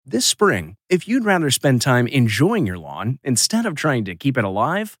This spring, if you'd rather spend time enjoying your lawn instead of trying to keep it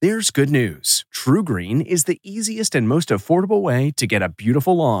alive, there's good news. TruGreen is the easiest and most affordable way to get a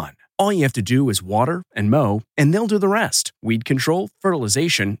beautiful lawn. All you have to do is water and mow, and they'll do the rest. Weed control,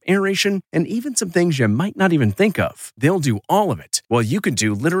 fertilization, aeration, and even some things you might not even think of. They'll do all of it, while you can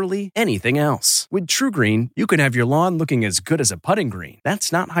do literally anything else. With TruGreen, you can have your lawn looking as good as a putting green.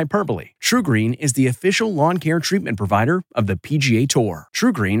 That's not hyperbole. TruGreen is the official lawn care treatment provider of the PGA Tour.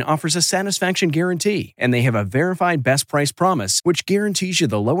 TruGreen offers a satisfaction guarantee, and they have a verified best price promise, which guarantees you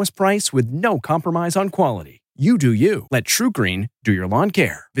the lowest price with no compromise on quality. You do you. Let TruGreen do your lawn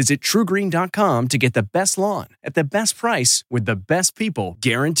care. Visit TruGreen.com to get the best lawn at the best price with the best people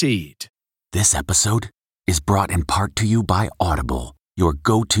guaranteed. This episode is brought in part to you by Audible, your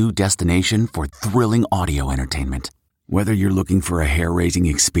go-to destination for thrilling audio entertainment. Whether you're looking for a hair-raising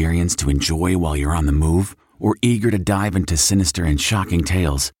experience to enjoy while you're on the move or eager to dive into sinister and shocking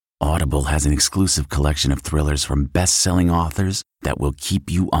tales, Audible has an exclusive collection of thrillers from best-selling authors that will keep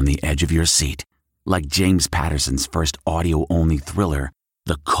you on the edge of your seat. Like James Patterson's first audio-only thriller,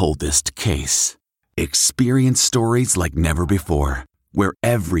 The Coldest Case. Experience stories like never before, where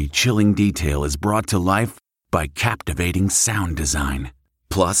every chilling detail is brought to life by captivating sound design.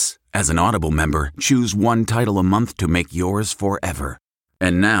 Plus, as an Audible member, choose one title a month to make yours forever.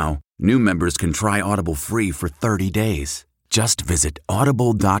 And now, new members can try Audible free for 30 days. Just visit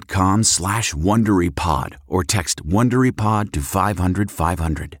audible.com/WonderyPod or text WonderyPod to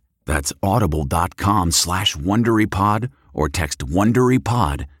 500-500. That's audible.com/WonderyPod or text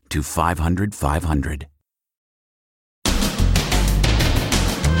WonderyPod to 500-500.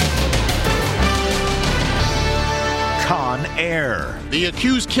 Con Air. The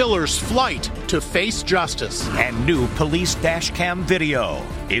accused killer's flight to face justice. And new police dash cam video.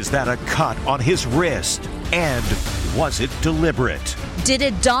 Is that a cut on his wrist? And was it deliberate? Did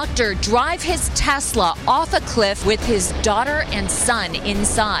a doctor drive his Tesla off a cliff with his daughter and son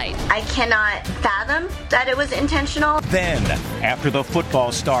inside? I cannot fathom that it was intentional. Then, after the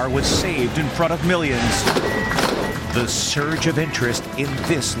football star was saved in front of millions, the surge of interest in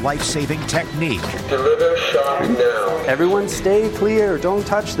this life-saving technique. Deliver shock now. Everyone stay clear. Don't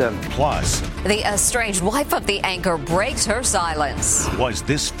touch them. Plus, The estranged wife of the anchor breaks her silence. was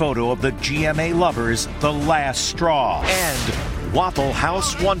this photo of the GMA lovers the last straw? And Waffle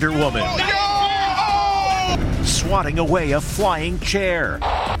House Wonder Woman. Swatting away a flying chair,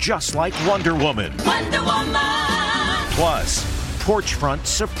 just like Wonder Woman. Wonder Woman! Plus, porch front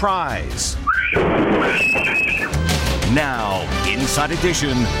surprise. Now, Inside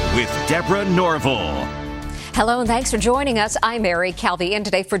Edition with Deborah Norville. Hello and thanks for joining us. I'm Mary Calvi in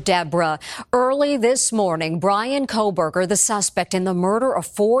today for Deborah. Early this morning, Bryan Kohberger, the suspect in the murder of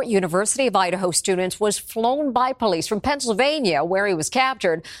 4 University of Idaho students, was flown by police from Pennsylvania, where he was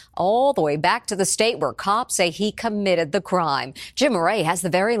captured, all the way back to the state where cops say he committed the crime. Jim Murray has the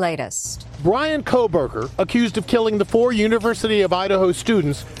very latest. Bryan Kohberger, accused of killing the 4 University of Idaho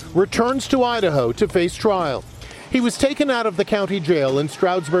students, returns to Idaho to face trial. He was taken out of the county jail in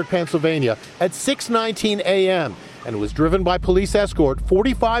Stroudsburg, Pennsylvania at 6:19 a.m. and was driven by police escort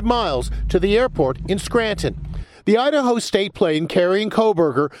 45 miles to the airport in Scranton. The Idaho state plane carrying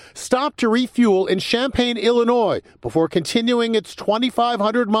Kohberger stopped to refuel in Champaign, Illinois, before continuing its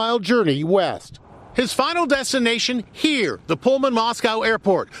 2,500-mile journey west. His final destination here, the Pullman-Moscow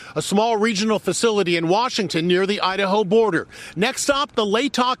Airport, a small regional facility in Washington near the Idaho border. Next stop, the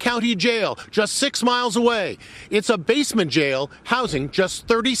Latah County Jail, just 6 miles away. It's a basement jail housing just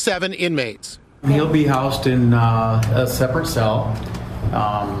 37 inmates. He'll be housed in a separate cell.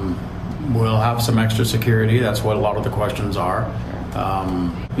 We'll have some extra security. That's what a lot of the questions are.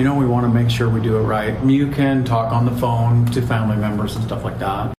 We want to make sure we do it right. You can talk on the phone to family members and stuff like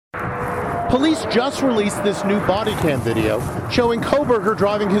that. Police just released this new body cam video showing Kohberger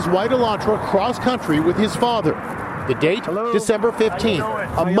driving his white Elantra cross-country with his father. The date, December 15th,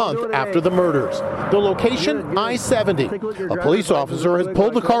 a month after the murders. The location, I-70. A police officer has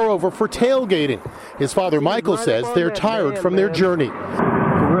pulled the car over for tailgating. His father, Michael, says they're tired from their journey.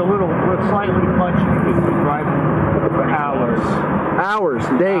 We're slightly punchy. We've been driving for hours,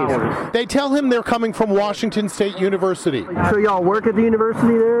 days. They tell him they're coming from Washington State University. So y'all work at the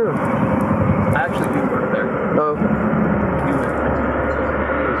university there? I actually do work there. Oh.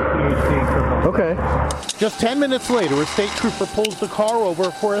 Okay. Just 10 minutes later, a state trooper pulls the car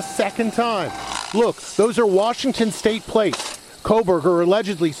over for a second time. Look, those are Washington State plates. Kohberger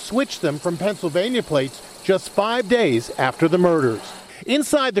allegedly switched them from Pennsylvania plates just 5 days after the murders.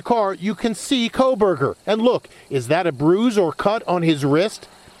 Inside the car, you can see Kohberger. And look, is that a bruise or cut on his wrist?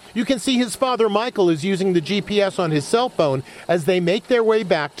 You can see his father, Michael, is using the GPS on his cell phone as they make their way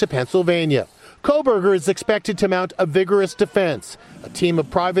back to Pennsylvania. Kohberger is expected to mount a vigorous defense. A team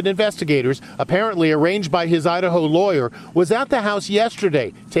of private investigators, apparently arranged by his Idaho lawyer, was at the house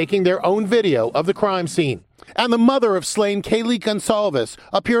yesterday taking their own video of the crime scene. And the mother of slain Kaylee Gonsalves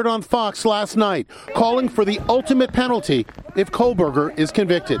appeared on Fox last night, calling for the ultimate penalty if Kohberger is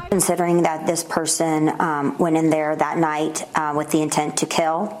convicted. Considering that this person went in there that night with the intent to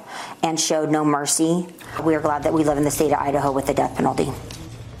kill and showed no mercy, we are glad that we live in the state of Idaho with the death penalty.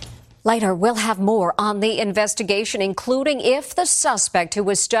 Later, we'll have more on the investigation, including if the suspect who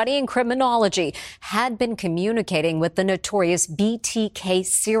was studying criminology had been communicating with the notorious BTK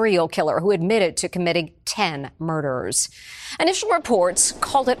serial killer who admitted to committing 10 murders. Initial reports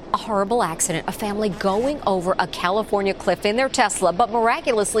called it a horrible accident, a family going over a California cliff in their Tesla, but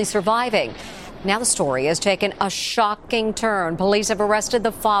miraculously surviving. Now the story has taken a shocking turn. Police have arrested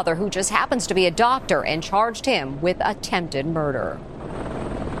the father, who just happens to be a doctor, and charged him with attempted murder.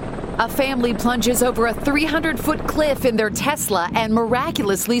 A family plunges over a 300-foot cliff in their Tesla and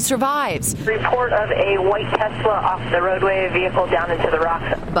miraculously survives. Report of a white Tesla off the roadway, a vehicle down into the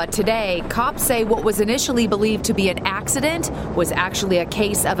rocks. But today, cops say what was initially believed to be an accident was actually a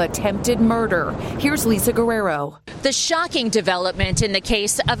case of attempted murder. Here's Lisa Guerrero. The shocking development in the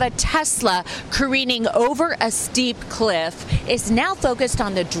case of a Tesla careening over a steep cliff is now focused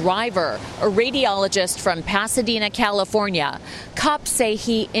on the driver, a radiologist from Pasadena, California. Cops say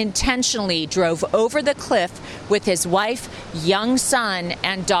he intentionally drove over the cliff with his wife, young son,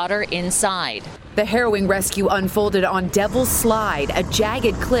 and daughter inside. The harrowing rescue unfolded on Devil's Slide, a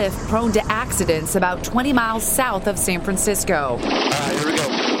jagged cliff prone to accidents about 20 miles south of San Francisco. Here we go.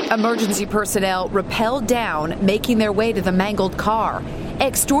 Emergency personnel rappelled down, making their way to the mangled car.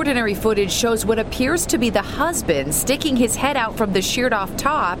 Extraordinary footage shows what appears to be the husband sticking his head out from the sheared-off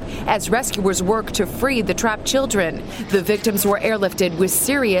top as rescuers work to free the trapped children. The victims were airlifted with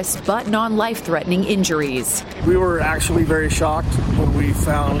serious but non-life-threatening injuries. We were actually very shocked when we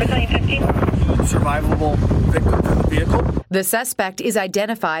found survivable victims in the vehicle. The suspect is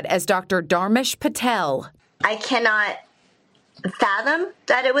identified as Dr. Dharmesh Patel. I cannot fathom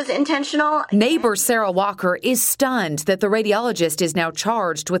that it was intentional. Neighbor Sarah Walker is stunned that the radiologist is now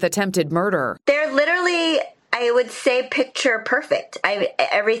charged with attempted murder. They're literally, I would say, picture perfect.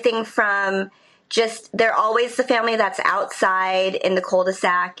 Everything from just, they're always the family that's outside in the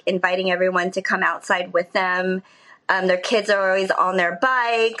cul-de-sac, inviting everyone to come outside with them. Their kids are always on their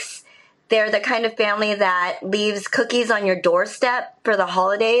bikes. They're the kind of family that leaves cookies on your doorstep for the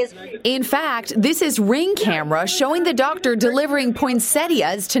holidays. In fact, this is Ring camera showing the doctor delivering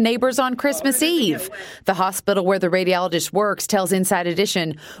poinsettias to neighbors on Christmas Eve. The hospital where the radiologist works tells Inside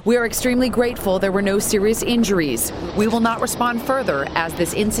Edition, "We are extremely grateful there were no serious injuries. We will not respond further as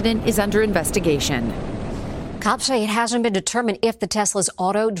this incident is under investigation." Cops say it hasn't been determined if the Tesla's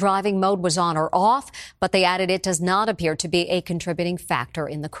auto driving mode was on or off, but they added it does not appear to be a contributing factor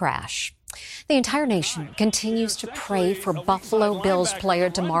in the crash. The entire nation continues to pray for Buffalo Bills player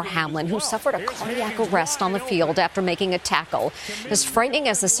Damar Hamlin, who suffered a cardiac arrest on the field after making a tackle. As frightening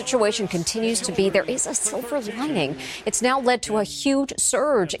as the situation continues to be, there is a silver lining. It's now led to a huge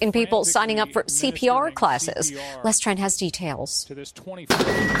surge in people signing up for CPR classes. Les Trent has details.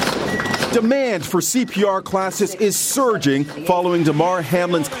 Demand for CPR classes is surging following Damar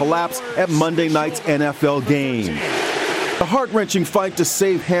Hamlin's collapse at Monday night's NFL game. The heart-wrenching fight to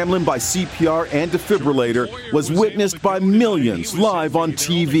save Hamlin by CPR and defibrillator was witnessed by millions live on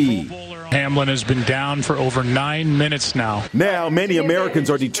TV. Hamlin has been down for over 9 minutes now. Now, many Americans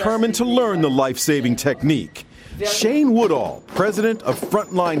are determined to learn the life-saving technique. Shane Woodall, president of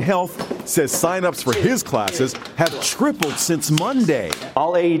Frontline Health, says sign-ups for his classes have tripled since Monday.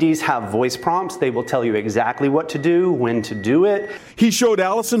 All AEDs have voice prompts. They will tell you exactly what to do, when to do it. He showed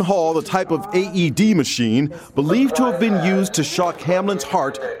Allison Hall the type of AED machine believed to have been used to shock Hamlin's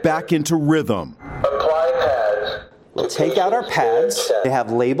heart back into rhythm. Apply pads. We'll take out our pads. They have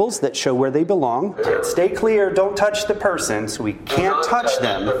labels that show where they belong. Stay clear, don't touch the person, so we can't touch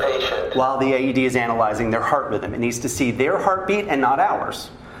them while the AED is analyzing their heart rhythm. It needs to see their heartbeat and not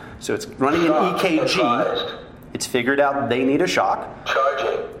ours. So it's running an EKG. It's figured out they need a shock.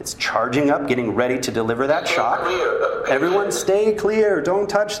 It's charging up, getting ready to deliver that shock. Everyone stay clear, don't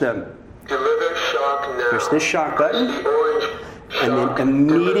touch them. Deliver shock now. Push this shock button. And then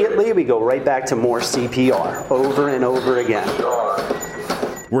immediately we go right back to more CPR, over and over again.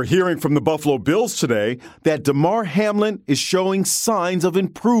 We're hearing from the Buffalo Bills today that Damar Hamlin is showing signs of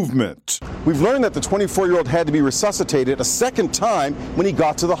improvement. We've learned that the 24-year-old had to be resuscitated a second time when he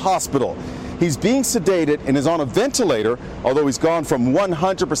got to the hospital. He's being sedated and is on a ventilator, although he's gone from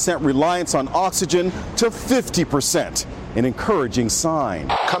 100% reliance on oxygen to 50%, an encouraging sign.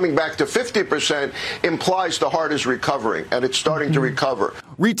 Coming back to 50% implies the heart is recovering, and it's starting to recover.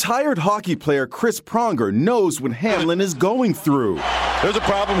 Retired hockey player Chris Pronger knows what Hamlin is going through. There's a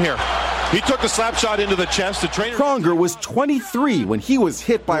problem here. He took the slap shot into the chest. The trainer. Pronger was 23 when he was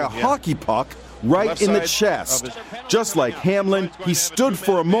hit by a hockey puck right in the chest. Just like Hamlin, he stood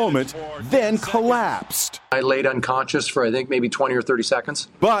for a moment, then collapsed. I laid unconscious for, I think, maybe 20 or 30 seconds.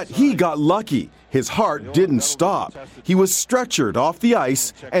 But he got lucky. His heart didn't stop. He was stretchered off the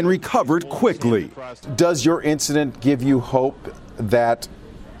ice and recovered quickly. Does your incident give you hope that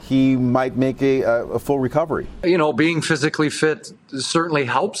he might make a full recovery? You know, being physically fit certainly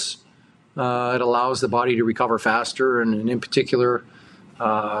helps. It allows the body to recover faster, and in particular,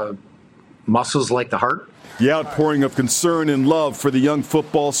 muscles like the heart. The outpouring of concern and love for the young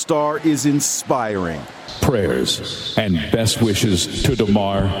football star is inspiring. Prayers and best wishes to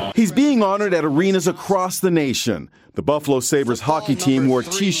DeMar. He's being honored at arenas across the nation. The Buffalo Sabres hockey team wore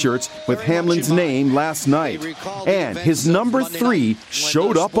T-shirts with Hamlin's name last night. And his number 3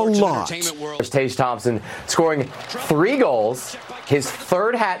 showed up a lot. Tage Thompson scoring 3 goals, his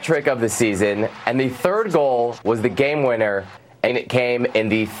 3rd hat trick of the season, and the 3rd goal was the game winner, and it came in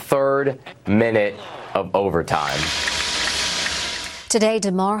the 3rd minute of overtime. Today,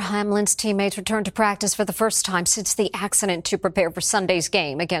 DeMar Hamlin's teammates returned to practice for the first time since the accident to prepare for Sunday's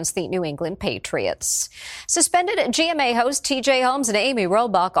game against the New England Patriots. Suspended GMA hosts TJ Holmes and Amy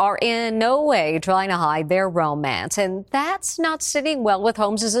Robach are in no way trying to hide their romance, and that's not sitting well with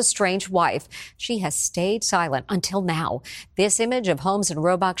Holmes' estranged wife. She has stayed silent until now. This image of Holmes and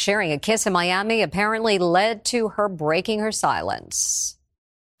Robach sharing a kiss in Miami apparently led to her breaking her silence.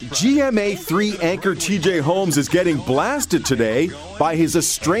 GMA3 anchor TJ Holmes is getting blasted today by his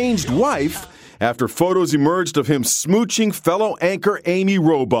estranged wife after photos emerged of him smooching fellow anchor Amy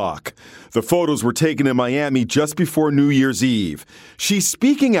Robach. The photos were taken in Miami just before New Year's Eve. She's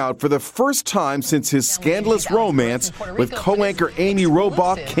speaking out for the first time since his scandalous romance with co-anchor Amy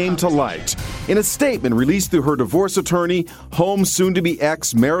Robach came to light. In a statement released through her divorce attorney, Holmes' soon-to-be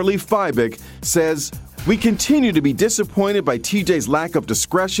ex Marilee Fiebig says, "We continue to be disappointed by TJ's lack of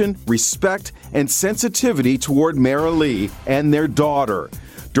discretion, respect, and sensitivity toward Marilee and their daughter.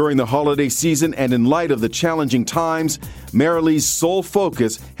 During the holiday season and in light of the challenging times, Marilee's sole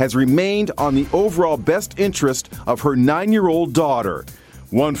focus has remained on the overall best interest of her 9-year-old daughter."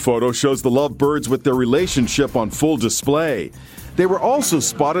 One photo shows the lovebirds with their relationship on full display. They were also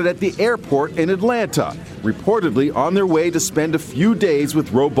spotted at the airport in Atlanta, reportedly on their way to spend a few days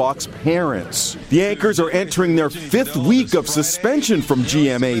with Robach's parents. The anchors are entering their 5th week of suspension from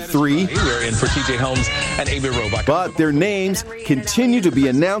GMA3. We're in for TJ Holmes and Amy Robach. But their names continue to be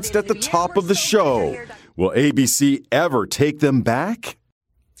announced at the top of the show. Will ABC ever take them back?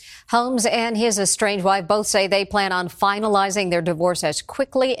 Holmes and his estranged wife both say they plan on finalizing their divorce as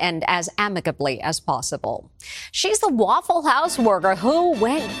quickly and as amicably as possible. She's the Waffle House worker who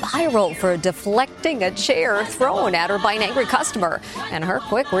went viral for deflecting a chair thrown at her by an angry customer. And her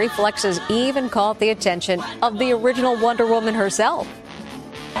quick reflexes even caught the attention of the original Wonder Woman herself.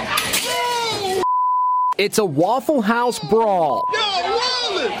 It's a Waffle House brawl.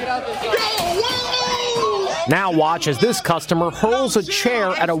 Now watch as this customer hurls a chair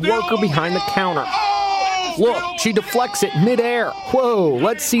at a worker behind the counter. Look, she deflects it midair. Whoa,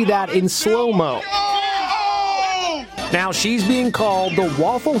 let's see that in slow-mo. Now she's being called the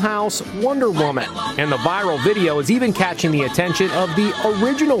Waffle House Wonder Woman, and the viral video is even catching the attention of the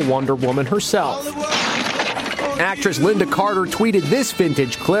original Wonder Woman herself. Actress Linda Carter tweeted this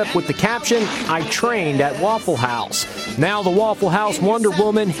vintage clip with the caption, "I trained at Waffle House." Now the Waffle House Wonder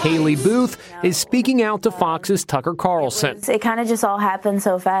Woman, Haley Booth, is speaking out to Fox's Tucker Carlson. It kind of just all happened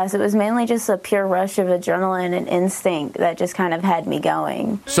so fast. It was mainly just a pure rush of adrenaline and instinct that just kind of had me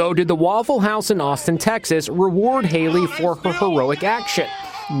going. So did the Waffle House in Austin, Texas, reward Haley for her heroic action?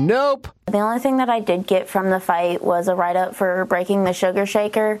 Nope. The only thing that I did get from the fight was a write-up for breaking the sugar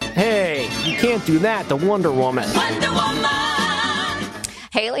shaker. Hey, you can't do that to Wonder Woman.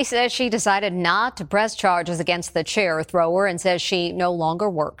 Haley says she decided not to press charges against the chair thrower and says she no longer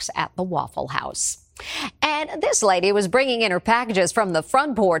works at the Waffle House. And this lady was bringing in her packages from the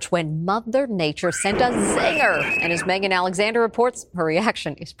front porch when Mother Nature sent a zinger. And as Megan Alexander reports, her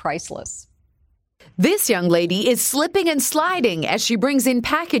reaction is priceless. This young lady is slipping and sliding as she brings in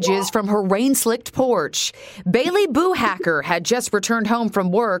packages from her rain-slicked porch. Bailey Boohacker had just returned home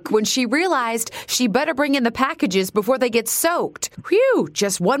from work when she realized she better bring in the packages before they get soaked. Phew,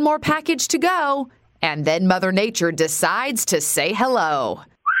 just one more package to go. And then Mother Nature decides to say hello.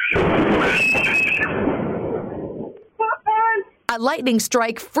 A lightning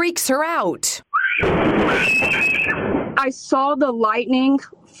strike freaks her out. I saw the lightning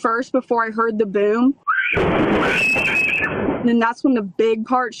first before I heard the boom. And then that's when the big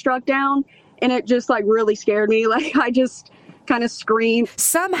part struck down, and it just really scared me. I just kind of screamed.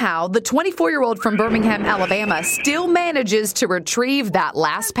 Somehow, the 24-year-old from Birmingham, Alabama still manages to retrieve that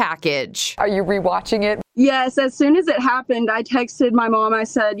last package. Are you rewatching it? Yes, as soon as it happened, I texted my mom. I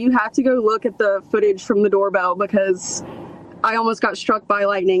said, you have to go look at the footage from the doorbell because I almost got struck by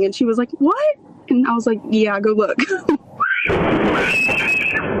lightning. And she was like, what? And I was like, yeah, go look.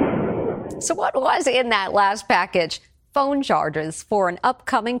 So what was in that last package? Phone chargers for an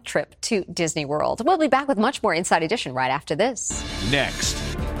upcoming trip to Disney World. We'll be back with much more Inside Edition right after this. Next,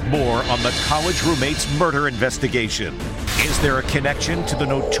 more on the college roommate's murder investigation. Is there a connection to the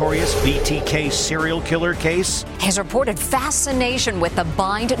notorious BTK serial killer case? His reported fascination with the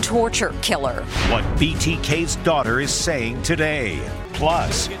bind torture killer. What BTK's daughter is saying today.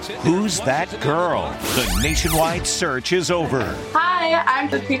 Plus, who's that girl? The nationwide search is over. Hi, I'm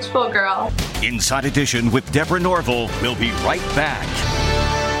the Peach Bowl girl. Inside Edition with Deborah Norville. We'll be right back.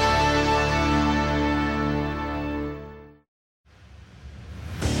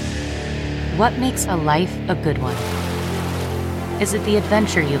 What makes a life a good one? Is it the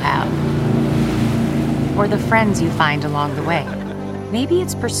adventure you have? Or the friends you find along the way? Maybe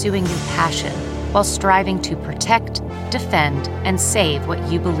it's pursuing your passion while striving to protect, defend, and save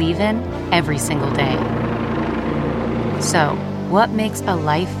what you believe in every single day. So, what makes a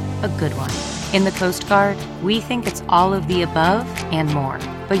life a good one? In the Coast Guard, we think it's all of the above and more,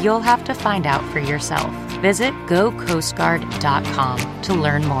 but you'll have to find out for yourself. Visit gocoastguard.com to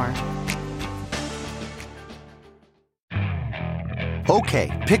learn more. Okay,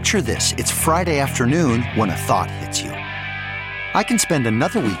 picture this. It's Friday afternoon when a thought hits you. I can spend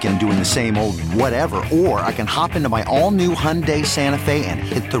another weekend doing the same old whatever, or I can hop into my all-new Hyundai Santa Fe and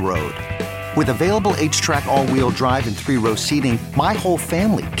hit the road. With available H-Track all-wheel drive and 3-row seating, my whole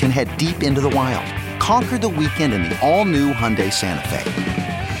family can head deep into the wild. Conquer the weekend in the all-new Hyundai Santa Fe.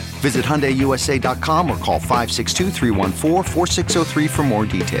 Visit HyundaiUSA.com or call 562-314-4603 for more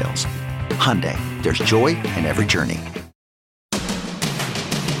details. Hyundai, there's joy in every journey.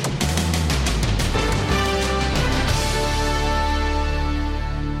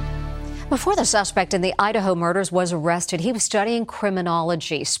 Before the suspect in the Idaho murders was arrested, he was studying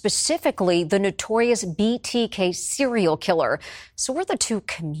criminology, specifically the notorious BTK serial killer. So were the two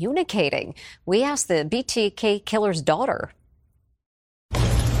communicating? We asked the BTK killer's daughter.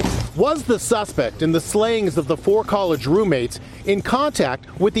 Was the suspect in the slayings of the 4 college roommates in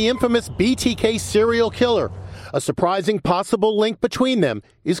contact with the infamous BTK serial killer? A surprising possible link between them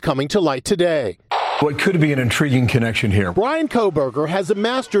is coming to light today. What could be an intriguing connection here? Bryan Kohberger has a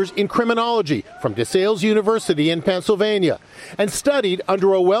master's in criminology from DeSales University in Pennsylvania and studied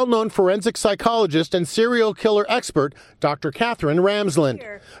under a well-known forensic psychologist and serial killer expert, Dr. Katherine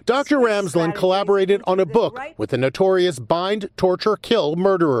Ramsland. Dr. Ramsland collaborated on a book with the notorious bind, torture, kill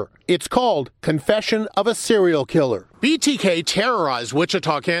murderer. It's called Confession of a Serial Killer. BTK terrorized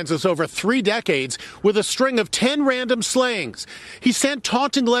Wichita, Kansas over 3 decades with a string of 10 random slayings. He sent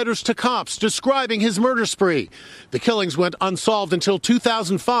taunting letters to cops describing his murder spree. The killings went unsolved until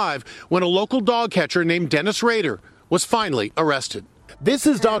 2005 when a local dog catcher named Dennis Rader was finally arrested. This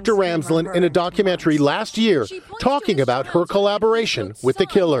is Dr. Ramsland in a documentary last year talking about her collaboration with the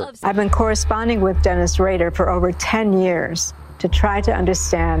killer. I've been corresponding with Dennis Rader for over 10 years. To try to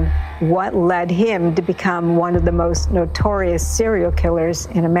understand what led him to become one of the most notorious serial killers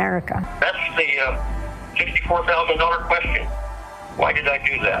in America. That's the $64,000 question. Why did I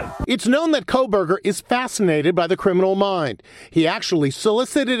do that? It's known that Kohberger is fascinated by the criminal mind. He actually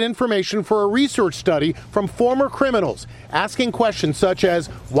solicited information for a research study from former criminals, asking questions such as,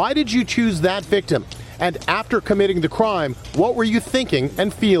 why did you choose that victim? And after committing the crime, what were you thinking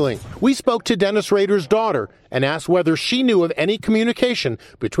and feeling? We spoke to Dennis Rader's daughter and asked whether she knew of any communication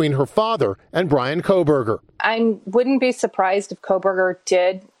between her father and Bryan Kohberger. I wouldn't be surprised if Kohberger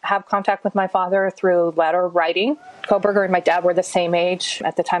did have contact with my father through letter writing. Kohberger and my dad were the same age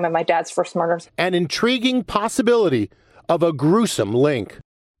at the time of my dad's first murders. An intriguing possibility of a gruesome link.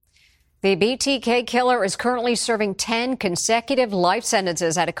 The BTK killer is currently serving 10 consecutive life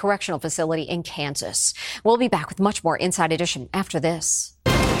sentences at a correctional facility in Kansas. We'll be back with much more Inside Edition after this.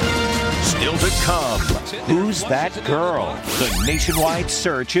 Still to come, who's that girl? The nationwide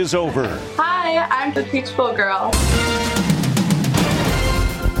search is over. Hi, I'm the Peach Bowl girl.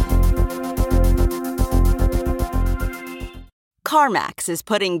 CarMax is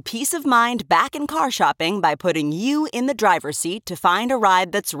putting peace of mind back in car shopping by putting you in the driver's seat to find a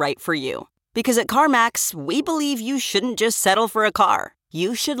ride that's right for you. Because at CarMax, we believe you shouldn't just settle for a car.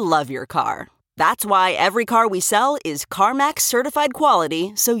 You should love your car. That's why every car we sell is CarMax certified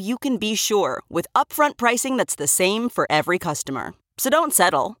quality, so you can be sure with upfront pricing that's the same for every customer. So don't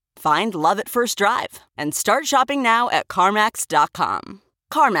settle. Find love at first drive and start shopping now at CarMax.com.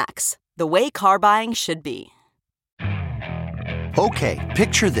 CarMax, the way car buying should be. Okay,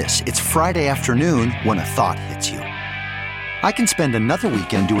 picture this. It's Friday afternoon when a thought hits you. I can spend another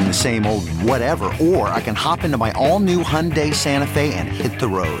weekend doing the same old whatever, or I can hop into my all-new Hyundai Santa Fe and hit the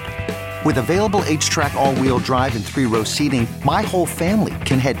road. With available H-Track all-wheel drive and 3-row seating, my whole family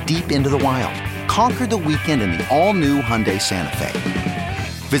can head deep into the wild. Conquer the weekend in the all-new Hyundai Santa Fe.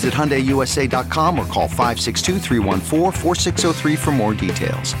 Visit HyundaiUSA.com or call 562-314-4603 for more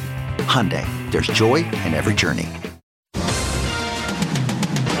details. Hyundai, there's joy in every journey.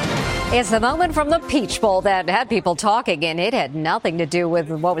 It's the moment from the Peach Bowl that had people talking, and it had nothing to do with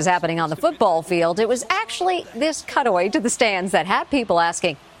what was happening on the football field. It was actually this cutaway to the stands that had people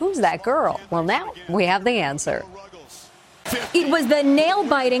asking, who's that girl? Well, now we have the answer. It was the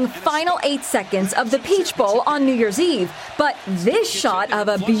nail-biting final 8 seconds of the Peach Bowl on New Year's Eve, but this shot of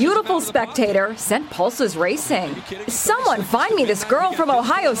a beautiful spectator sent pulses racing. Someone find me this girl from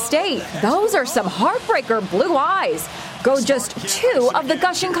Ohio State. Those are some heartbreaker blue eyes. Go just 2 of the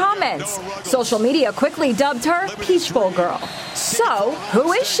gushing comments. Social media quickly dubbed her Peach Bowl Girl. So,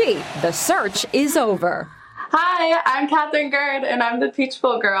 who is she? The search is over. Hi, I'm Catherine Gerd, and I'm the Peach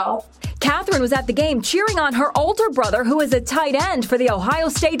Bowl Girl. Catherine was at the game cheering on her older brother, who is a tight end for the Ohio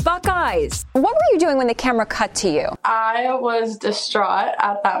State Buckeyes. What were you doing when the camera cut to you? I was distraught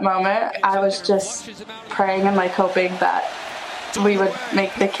at that moment. I was just praying and hoping that we would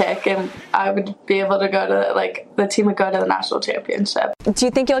make the kick and I would be able to go to, the team would go to the national championship. Do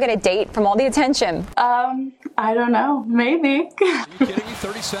you think you'll get a date from all the attention? I don't know. Maybe. Are you kidding me?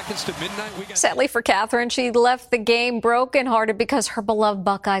 30 seconds to midnight. Sadly for Catherine, she left the game brokenhearted because her beloved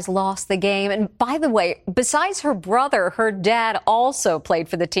Buckeyes lost the game. And by the way, besides her brother, her dad also played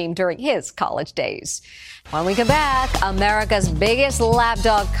for the team during his college days. When we come back, America's biggest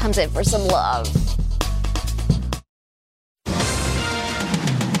lapdog comes in for some love.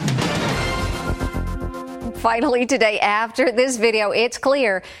 Finally today, after this video, it's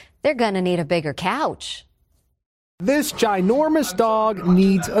clear they're going to need a bigger couch. This ginormous dog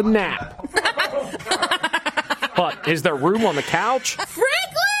needs a nap. But is there room on the couch?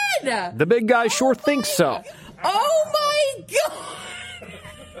 Franklin! The big guy sure thinks so. Oh my God!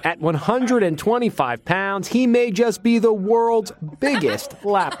 At 125 pounds, he may just be the world's biggest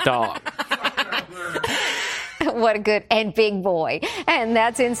lapdog. What a good and big boy. And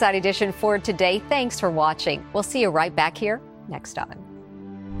that's Inside Edition for today. Thanks for watching. We'll see you right back here next time.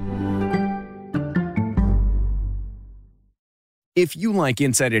 If you like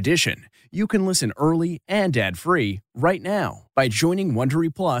Inside Edition, you can listen early and ad-free right now by joining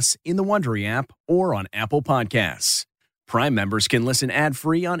Wondery Plus in the Wondery app or on Apple Podcasts. Prime members can listen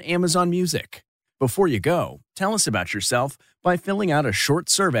ad-free on Amazon Music. Before you go, tell us about yourself by filling out a short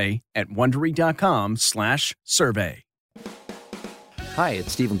survey at Wondery.com/survey. Hi,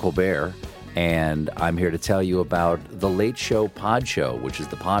 it's Stephen Colbert, and I'm here to tell you about The Late Show Pod Show, which is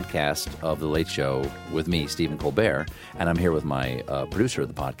the podcast of The Late Show with me, Stephen Colbert, and I'm here with my producer of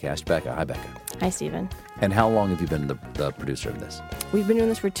the podcast, Becca. Hi, Becca. Hi, Stephen. And how long have you been the producer of this? We've been doing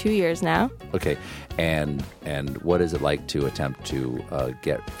this for 2 years now. Okay, and what is it like to attempt to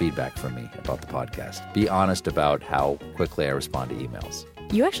get feedback from me about the podcast? Be honest about how quickly I respond to emails.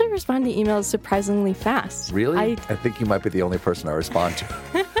 You actually respond to emails surprisingly fast. Really? I think you might be the only person I respond to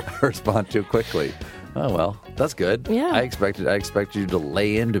quickly. Oh, well, that's good. Yeah. I expected you to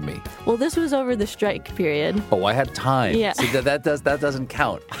lay into me. Well, this was over the strike period. Oh, I had time. Yeah. See, that doesn't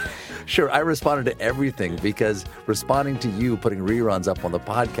count. Sure, I responded to everything because responding to you putting reruns up on the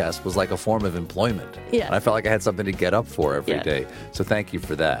podcast was like a form of employment. Yeah. And I felt like I had something to get up for every day. So thank you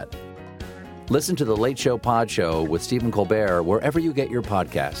for that. Listen to The Late Show Pod Show with Stephen Colbert wherever you get your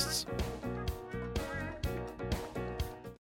podcasts.